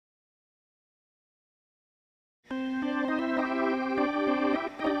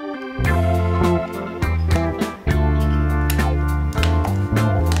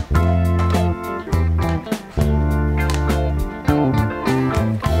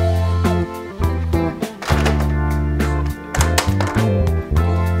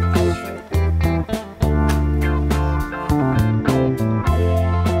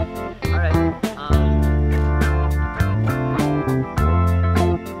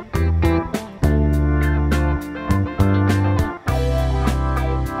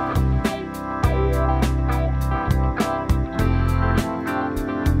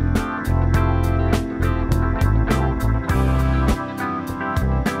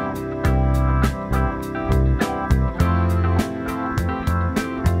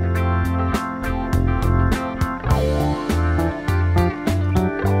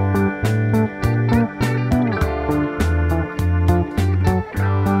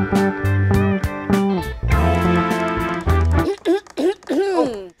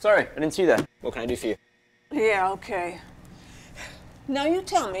sorry, I didn't see that. What can I do for you? Yeah, okay. Now you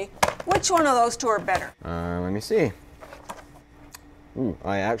tell me, which one of those two are better? Let me see. Ooh,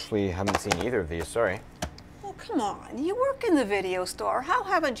 I actually haven't seen either of these, sorry. Well, come on. You work in the video store. How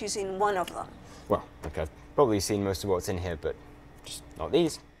haven't you seen one of them? Well, look, I've probably seen most of what's in here, but just not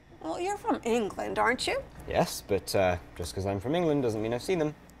these. Well, you're from England, aren't you? Yes, but just because I'm from England doesn't mean I've seen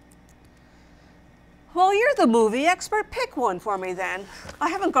them. Well, you're the movie expert. Pick one for me, then. I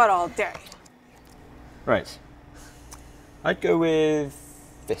haven't got all day. Right. I'd go with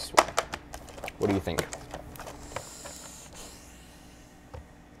this one. What do you think?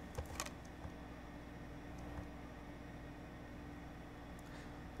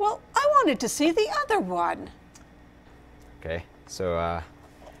 Well, I wanted to see the other one. Okay, so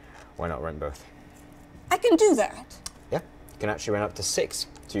why not rent both? I can do that. Yeah, you can actually rent up to 6.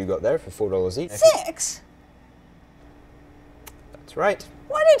 So you got there for $4 each. 6? That's right.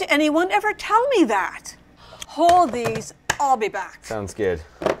 Why didn't anyone ever tell me that? Hold these. I'll be back. Sounds good.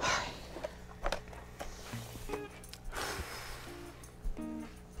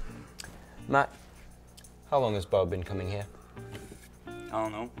 Matt, how long has Barb been coming here? I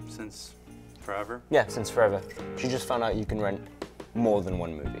don't know, since forever. Yeah, since forever. She just found out you can rent more than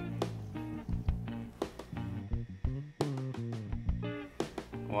one movie.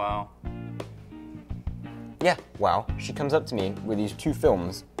 Wow. Yeah, wow. She comes up to me with these 2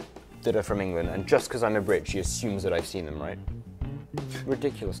 films that are from England, and just because I'm a Brit, she assumes that I've seen them, right?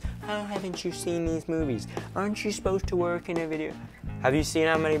 Ridiculous. How haven't you seen these movies? Aren't you supposed to work in a video? Have you seen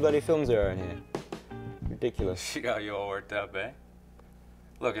how many bloody films there are in here? Ridiculous. She got you all worked up, eh?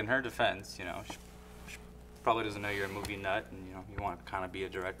 Look, in her defense, you know, she probably doesn't know you're a movie nut and, you know, you want to kind of be a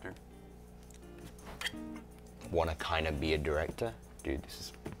director. Want to kind of be a director? Dude, this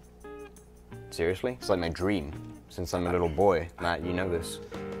is... Seriously? It's like my dream since I'm a little boy. Matt, you know this.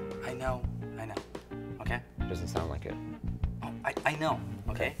 I know. Okay? Doesn't sound like it. Oh, I know,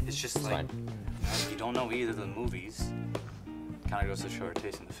 okay? It's just It's like, fine. you don't know either of the movies. Kind of goes to show her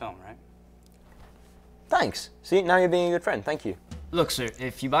taste in the film, right? Thanks. See, now you're being a good friend. Thank you. Look, sir,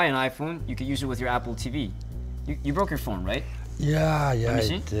 if you buy an iPhone, you could use it with your Apple TV. You broke your phone, right? Yeah, I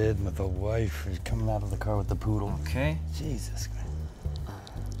see? did with the wife who's coming out of the car with the poodle. Okay. Jesus Christ.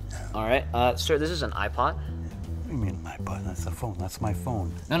 All right, sir, this is an iPod. What do you mean my iPod? That's the phone. That's my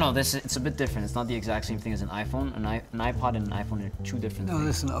phone. No, it's a bit different. It's not the exact same thing as an iPhone. An iPod and an iPhone are 2 different No, things.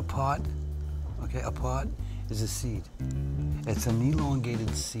 listen, a pod, okay, a pod is a seed. It's an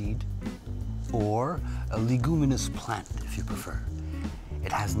elongated seed or a leguminous plant, if you prefer.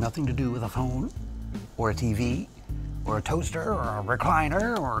 It has nothing to do with a phone or a TV or a toaster or a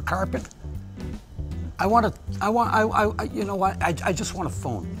recliner or a carpet. You know what? I just want a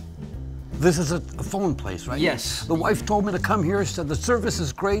phone. This is a phone place, right? Yes. The wife told me to come here, said the service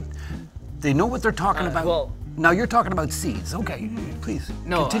is great. They know what they're talking about. well- Now you're talking about seeds. Okay, please,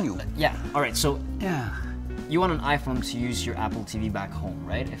 No, continue. yeah, all right, so Yeah. you want an iPhone to use your Apple TV back home,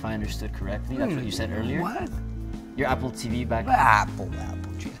 right? If I understood correctly, that's what you said earlier. What? Your Apple TV back home. Apple.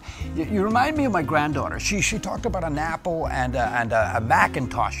 Geez. You remind me of my granddaughter. She talked about an apple and a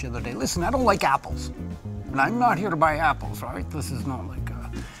Macintosh the other day. Listen, I don't like apples. And I'm not here to buy apples, right? This is not like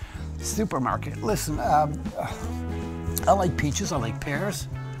a supermarket. Listen, I like peaches, I like pears,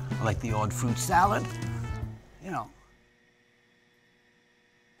 I like the odd fruit salad, you know.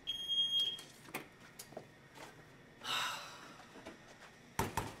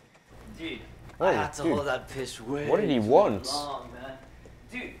 Dude, Oh, I had to dude. hold that piss way What did he too want? long, man.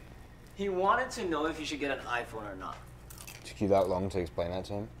 Dude, he wanted to know if you should get an iPhone or not. Took you that long to explain that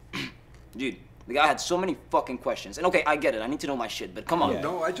to him? Dude, the guy had so many fucking questions. And okay, I get it. I need to know my shit, but come on. Yeah.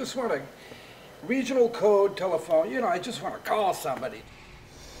 No, I just want a regional code telephone. You know, I just want to call somebody.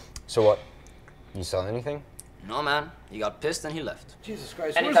 So what? You sell anything? No, man. He got pissed and he left. Jesus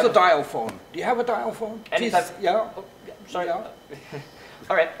Christ, Any where's type the of- dial phone? Do you have a dial phone? Any Jesus, type- yeah? Oh, yeah, sorry. Yeah.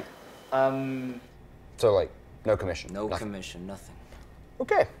 All right. So, like, no commission? No Nothing. commission, nothing.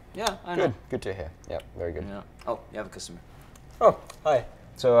 Okay. Yeah, I know. Good. Good to hear. Yeah, very good. Yeah. Oh, you have a customer. Oh, hi.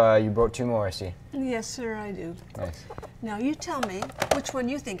 So, you brought 2 more, I see. Yes, sir, I do. Nice. Now you tell me which one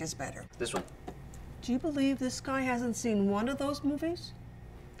you think is better. This one. Do you believe this guy hasn't seen one of those movies?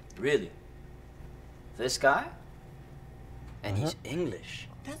 Really? This guy? And he's English.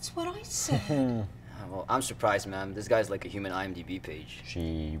 That's what I said. Well, I'm surprised, ma'am. This guy's like a human IMDb page.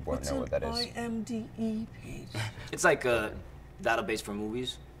 She won't What's know an what that is. IMDb page? It's like a database for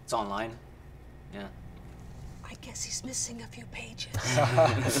movies. It's online. Yeah. I guess he's missing a few pages.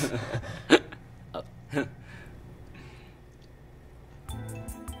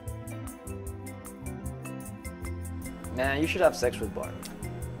 Man, you should have sex with Barb.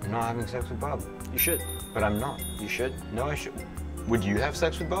 I'm not having sex with Barb. You should. But I'm not. You should. No, I should. Would you have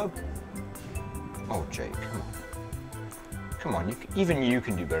sex with Barb? Oh, Jake, come on. Come on, even you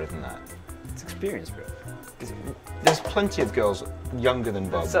can do better than that. It's experience, bro. There's plenty of girls younger than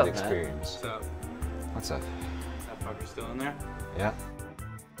Barb What's with up, experience. What's up? What's up? That fucker still in there? Yeah.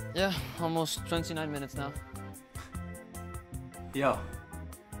 Yeah, almost 29 minutes now. Yo.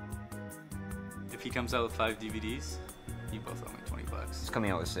 If he comes out with 5 DVDs, you both owe me 20 bucks. It's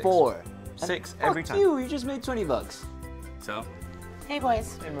coming out with 6. 4. 6 And every fuck time. you just made 20 bucks. So? Hey,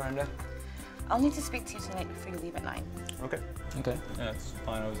 boys. Hey, Maranda. I'll need to speak to you tonight before you leave at 9. Okay. Okay. Yeah, it's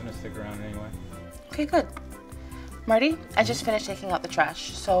fine. I was gonna stick around anyway. Okay, good. Marty, I just finished taking out the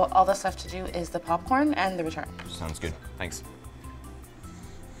trash, so all that's left to do is the popcorn and the return. Sounds good. Thanks.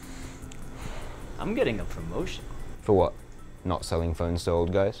 I'm getting a promotion. For what? Not selling phones to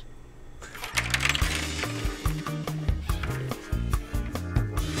old guys?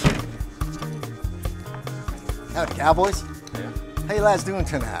 Howdy, cowboys. Yeah. How you lads doing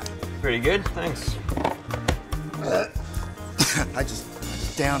tonight? Pretty good, thanks. I just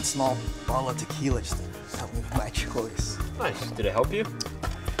downed a small bottle of tequila just to help me with my choice. Nice. Did it help you?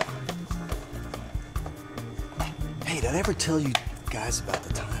 Hey, did I ever tell you guys about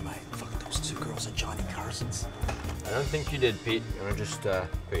the time I fucked those 2 girls at Johnny Carson's? I don't think you did, Pete. You want to just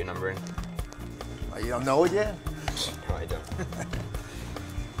put your number in? Oh, you don't know it yet? No, I don't.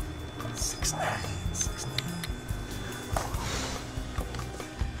 6'9".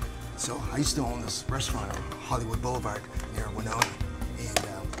 So I used to own this restaurant on Hollywood Boulevard near Winona, and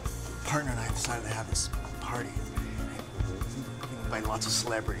a partner and I decided to have this party. We invite lots of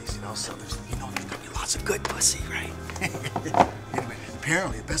celebrities, you know, so there's, you know, there's gonna be lots of good pussy, right? Anyway,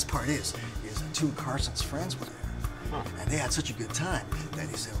 apparently the best part is 2 of Carson's friends were there. Huh. And they had such a good time that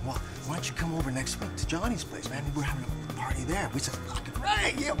he said, well, why don't you come over next week to Johnny's place, man? We're having a party there. We said, fucking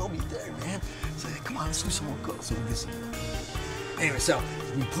right, yeah, we'll be there, man. So come on, let's do some more calls so we can get some. Anyway, so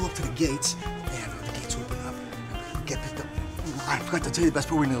we pull up to the gates, and the gates open up, and we get picked up. I forgot to tell you the best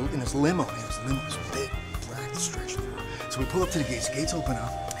part, we're in this limo, and this limo is big, black, stretched limo. So we pull up to the gates open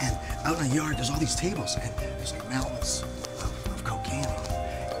up, and out in the yard, there's all these tables, and there's like mountains of cocaine.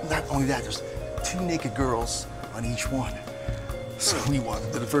 Not only that, there's 2 naked girls on each one. So we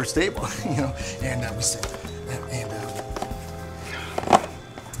walked to the first table, you know, and we said,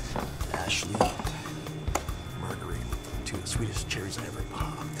 Ashley, Marguerite, 2 of the sweetest cherries I ever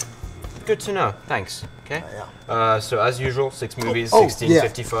popped. Good to know. Thanks. Okay. Yeah. So as usual, 6 movies, Oh,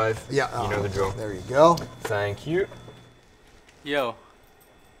 16.55. Yeah. You know the drill. There you go. Thank you. Yo.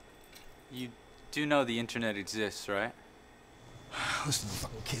 You do know the internet exists, right? Listen, you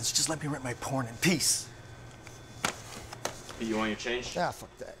fucking kids, just let me rent my porn in peace. You want your change? Ah,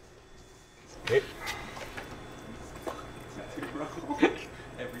 fuck that. Okay.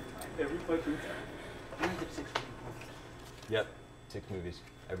 Every fucking time. Yep. 6 movies.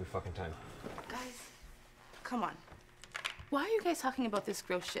 Every fucking time. Guys, come on. Why are you guys talking about this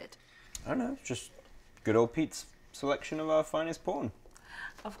gross shit? I don't know. Just good old Pete's selection of our finest porn.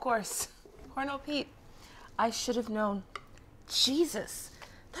 Of course. Porno Pete. I should have known. Jesus.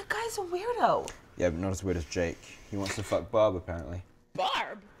 That guy's a weirdo. Yeah, but not as weird as Jake. He wants to fuck Barb, apparently.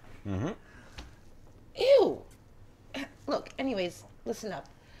 Barb? Mm-hmm. Ew. Look, anyways, listen up.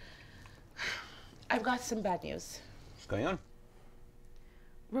 I've got some bad news. What's going on?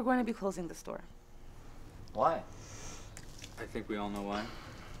 We're going to be closing the store. Why? I think we all know why.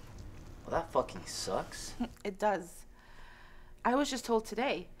 Well, that fucking sucks. It does. I was just told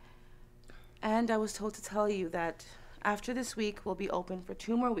today. And I was told to tell you that after this week, we'll be open for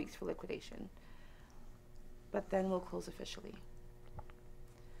 2 more weeks for liquidation. But then we'll close officially.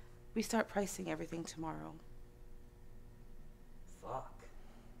 We start pricing everything tomorrow. Fuck.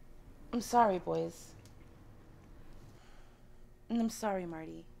 I'm sorry, boys. And I'm sorry,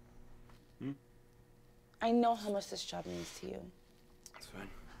 Marty. Hmm? I know how much this job means to you. That's fine.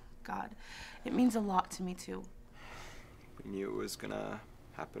 God, it means a lot to me, too. We knew it was gonna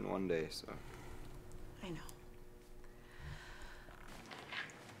happen one day, so. I know.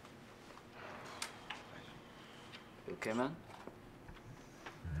 You okay, man?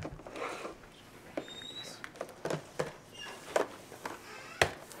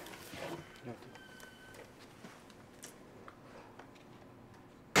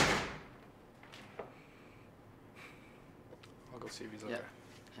 I'll go see if he's Yeah. okay.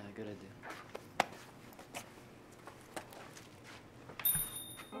 Yeah, good idea.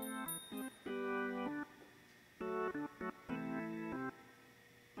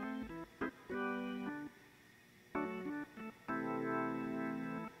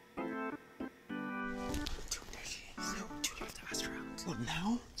 What,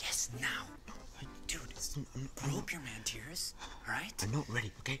 now? this now. Dude, rope your man tears, all right? I'm not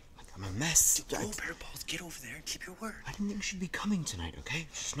ready, okay? I'm a mess. Dude, go bare balls, get over there and keep your word. I didn't think you should be coming tonight, okay?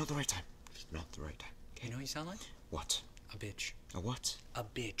 It's just not the right time. It's not the right time. Okay? You know what you sound like? What? A bitch. A what? A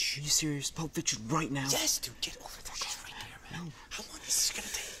bitch. Are you serious? Pulp Fiction right now? Yes, dude, get over there. She's right there, man. No. How long is this gonna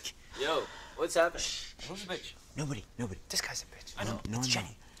take? Yo, what's happening? Who's a bitch? Nobody. This guy's a bitch. I know. No, it's I'm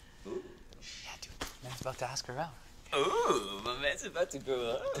Jenny. Yeah, dude. Man's about to ask her out. Ooh, my man's about to grow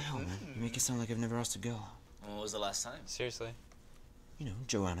up. What the hell, man? You make it sound like I've never asked a girl. When was the last time? Seriously? You know,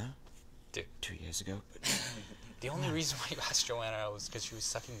 Joanna. Dude. 2 years ago. But The only reason why you asked Joanna out was because she was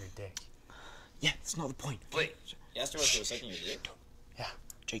sucking your dick. yeah, that's not the point. Wait, you asked her what she was sucking your dick? Yeah.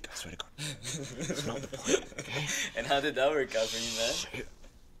 Jake, I swear to God. That's not the point, okay? And how did that work out for you, man?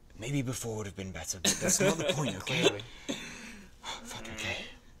 Maybe before would have been better, but that's not the point, okay? Clearly. Fuck, okay.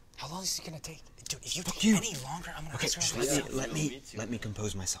 How long is it gonna take? Dude, if you Fuck take you. any longer, I'm gonna Okay, ask her just out. let me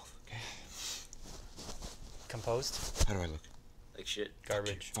compose myself, okay? Composed? How do I look? Like shit.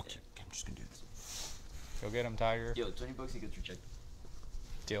 Garbage. Fuck you. Okay, I'm just gonna do this. Go get him, Tiger. Yo, $20 you get your check.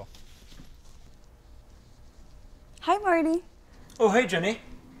 Deal. Hi, Marty. Oh, hey, Jenny.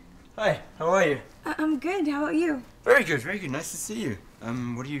 Hi, how are you? I'm good. How about you? Very good, very good. Nice to see you.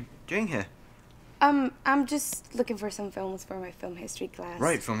 What are you doing here? I'm just looking for some films for my film history class.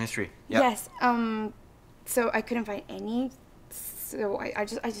 Right, film history. Yep. Yes. So I couldn't find any. So I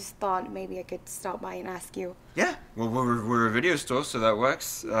just thought maybe I could stop by and ask you. Yeah. Well, we're a video store, so that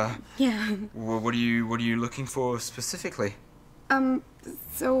works. Yeah. Well, what are you looking for specifically?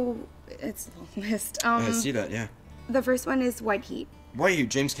 So it's a long list. I see that. Yeah. The first one is White Heat. Why are you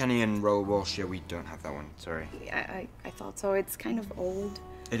James Kenny and Raoul Walsh? Yeah, we don't have that one. Sorry. I thought so. It's kind of old.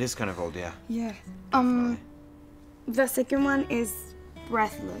 It is kind of old, yeah. Yeah. Definitely. The second one is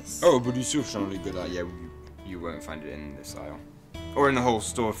Breathless. Oh, but you still sound really good at. Yeah, you won't find it in this aisle, or in the whole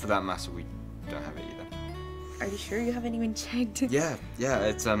store for that matter. We don't have it either. Are you sure you haven't even checked? Yeah.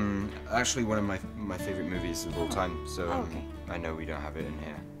 It's actually one of my favorite movies of all time. So okay. I know we don't have it in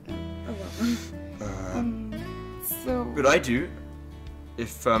here. Oh well. So. But I do.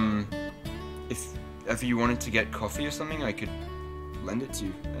 If ever you wanted to get coffee or something, I could lend it to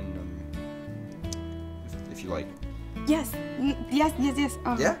you, and if you like. Yes. Yes.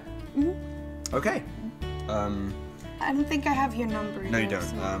 Yeah. Mhm. Okay. I don't think I have your number. No, you though, don't.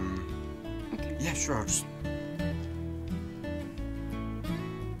 so- Okay. Yeah, sure. I'll just.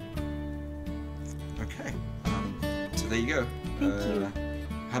 Okay. So there you go. Thank you.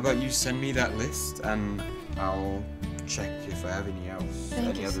 How about you send me that list, and I'll check if I have any else. Thank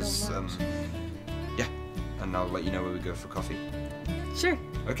any you others. so much. Yeah, and I'll let you know where we go for coffee. Sure.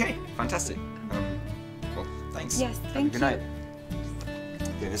 Okay. Fantastic. Well, thanks. Yes. Have a Thank good you. night.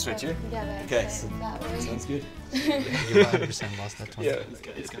 Okay, this way too? Yeah. Okay. That way. Sounds good. You 100% lost that 20. Yeah,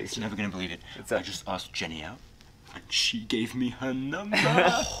 it's you're never gonna believe it. I just asked Jenny out, and she gave me her number.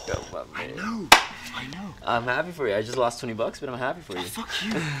 I know. I'm happy for you. I just lost $20, but I'm happy for you. Fuck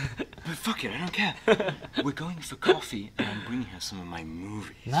you. But fuck it, I don't care. We're going for coffee, and I'm bringing her some of my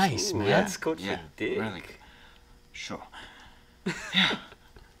movies. Nice, man. That's code for Yeah, dick. really. Sure. Yeah.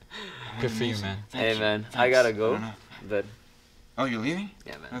 Good for you, man. Thank Hey you. man, Thanks. I gotta I go. don't know. But Oh, you're leaving?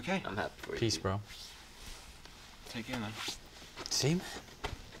 yeah, man. Okay. I'm happy for you. Peace, bro. Take care, man. See, man?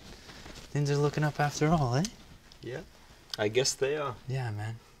 Things are looking up after all, eh? Yeah. I guess they are. Yeah,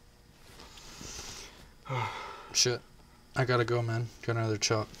 man. Shit. I gotta go, man. Got another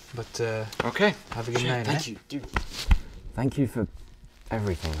chop. But, Okay. have a good night, Thank eh? you, dude. Thank you for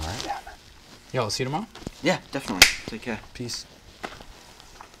everything, alright? Yeah, man. Yo, I'll see you tomorrow. Yeah, definitely. Take care. Peace.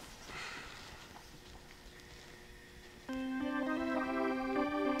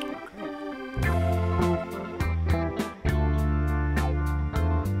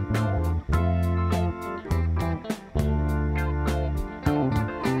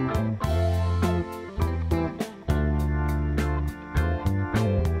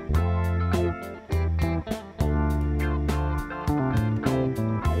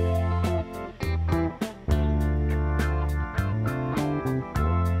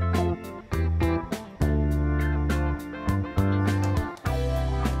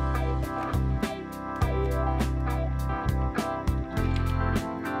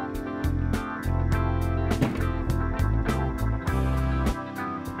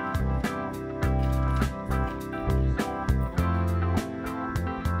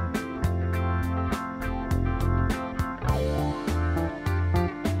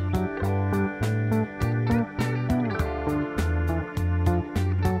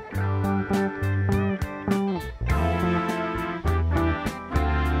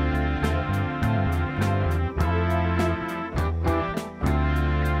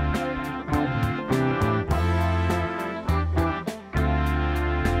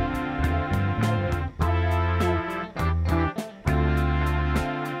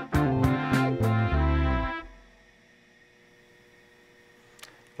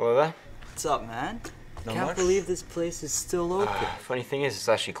 Hello there. What's up, man? Not Can't much. believe this place is still open. Funny thing is, it's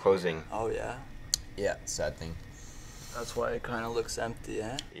actually closing. Oh, yeah? Yeah, sad thing. That's why it kind of looks empty,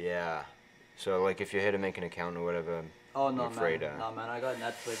 eh? Yeah. So, like, if you're here to make an account or whatever, Oh, no, I'm afraid, man. No, man, I got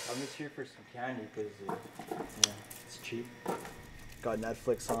Netflix. I'm just here for some candy because, yeah, it's cheap. Got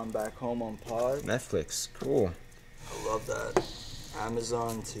Netflix on back home on pause. Netflix, cool. I love that.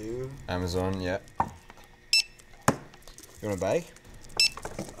 Amazon, too. Amazon, yeah. You want a bag?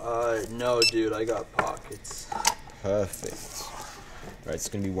 No, dude, I got pockets. Perfect. Alright, it's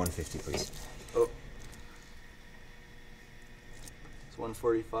gonna be $150, please. Oh. It's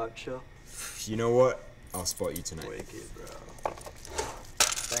 145 chill. You know what? I'll spot you tonight. Wicked, bro.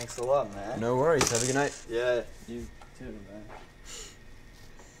 Thanks a lot, man. No worries, have a good night. Yeah, you too, man.